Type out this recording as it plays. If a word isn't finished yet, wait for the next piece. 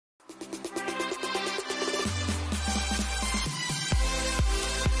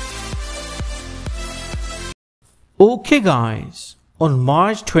Okay guys, on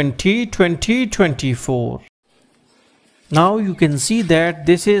March 20, 2024, now you can see that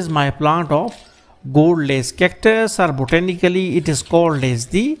this is my plant of gold lace cactus, or botanically it is called as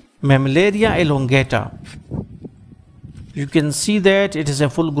the mammillaria elongata. You can see that it is a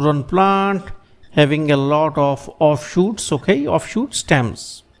full grown plant having a lot of offshoots, offshoot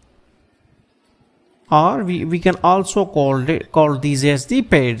stems. Or we can also call these as the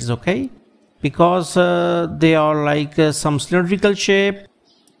pads, because they are like some cylindrical shape,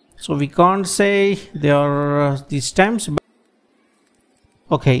 so we can't say they are the stems.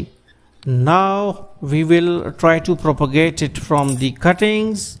 Now we will try to propagate it from the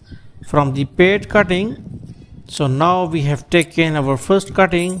cuttings, from the pad cutting. So now we have taken our first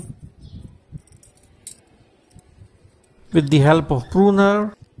cutting with the help of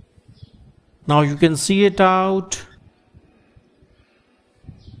pruner. Now you can see it out.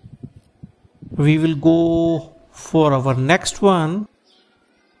 We will go for our next one.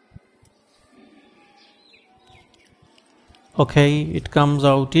 It comes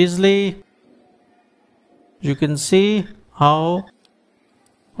out easily. You can see how.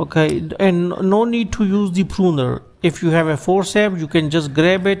 And no need to use the pruner. If you have a forceps, you can just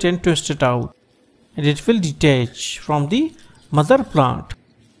grab it and twist it out, and it will detach from the mother plant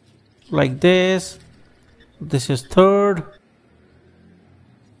like this. This is third.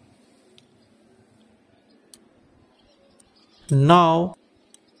 Now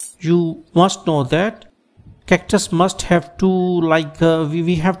you must know that cactus must have to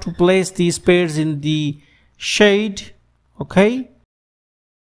we have to place these pads in the shade.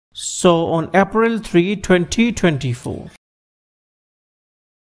 So on April 3, 2024.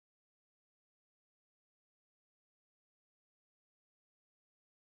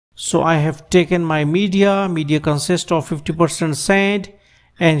 So I have taken my media. Media consists of 50% sand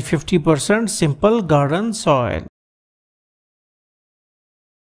and 50% simple garden soil.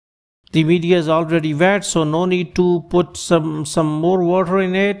 The media is already wet, so no need to put some more water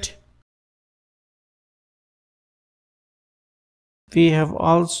in it. We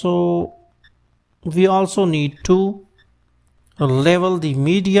also need to level the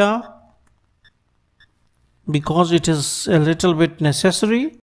media because it is a little bit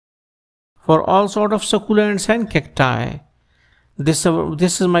necessary for all sort of succulents and cacti. This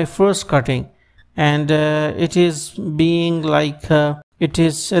is my first cutting, and it is being it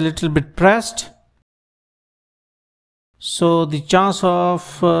is a little bit pressed, so the chance of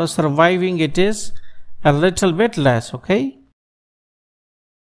surviving it is a little bit less.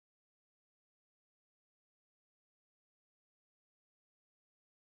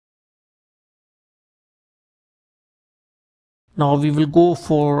 Now we will go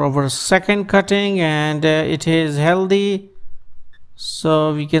for our second cutting, and it is healthy,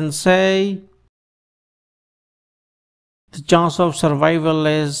 so we can say the chance of survival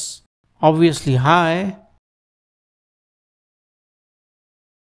is obviously high.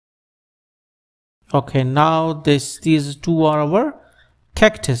 Now these two are our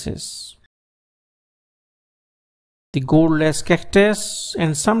cactuses, the gold lace cactus,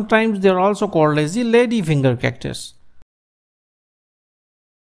 and sometimes they are also called as the lady finger cactus.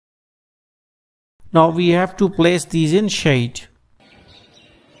 Now we have to place these in shade.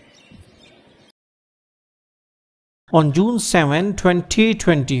 On June 7,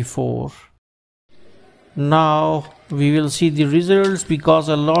 2024. Now we will see the results because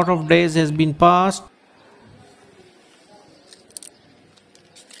a lot of days has been passed.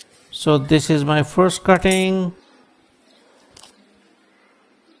 So this is my first cutting.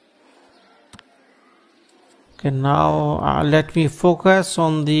 Now let me focus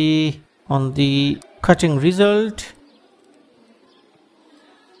on the cutting result.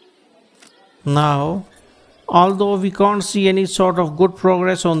 Now, although we can't see any sort of good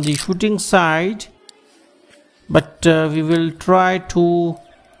progress on the shooting side, but we will try to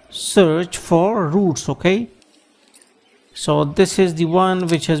search for roots. So this is the one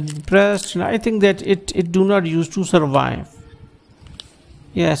which has been pressed, and I think that it do not use to survive.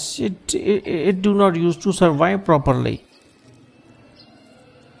 Yes, it do not use to survive properly,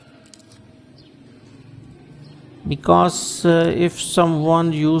 because if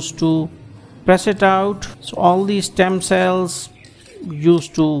someone used to press it out, so all these stem cells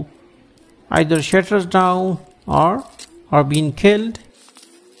used to either shatters down or are being killed.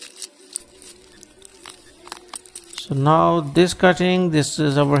 So now this cutting, this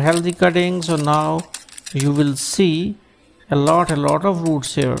is our healthy cutting. So now you will see a lot of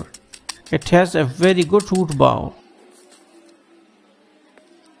roots here. It has a very good root bow.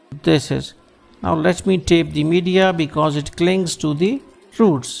 This is. Now let me tape the media because it clings to the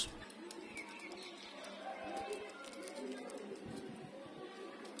roots.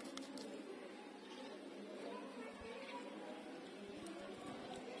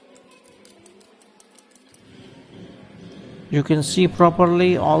 You can see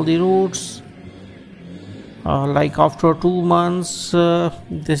properly all the roots. Like after 2 months,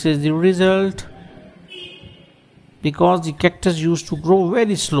 this is the result, because the cactus used to grow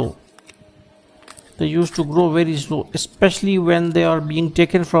very slow. They used to grow very slow, especially when they are being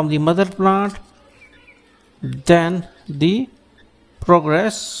taken from the mother plant. Then the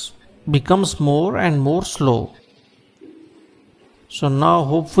progress becomes more and more slow. So now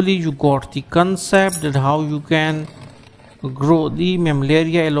hopefully you got the concept that how you can grow the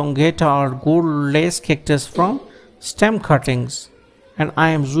mammillaria elongata or gold lace cactus from stem cuttings. And I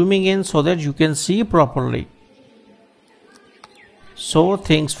am zooming in so that you can see properly. So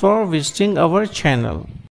thanks for visiting our channel.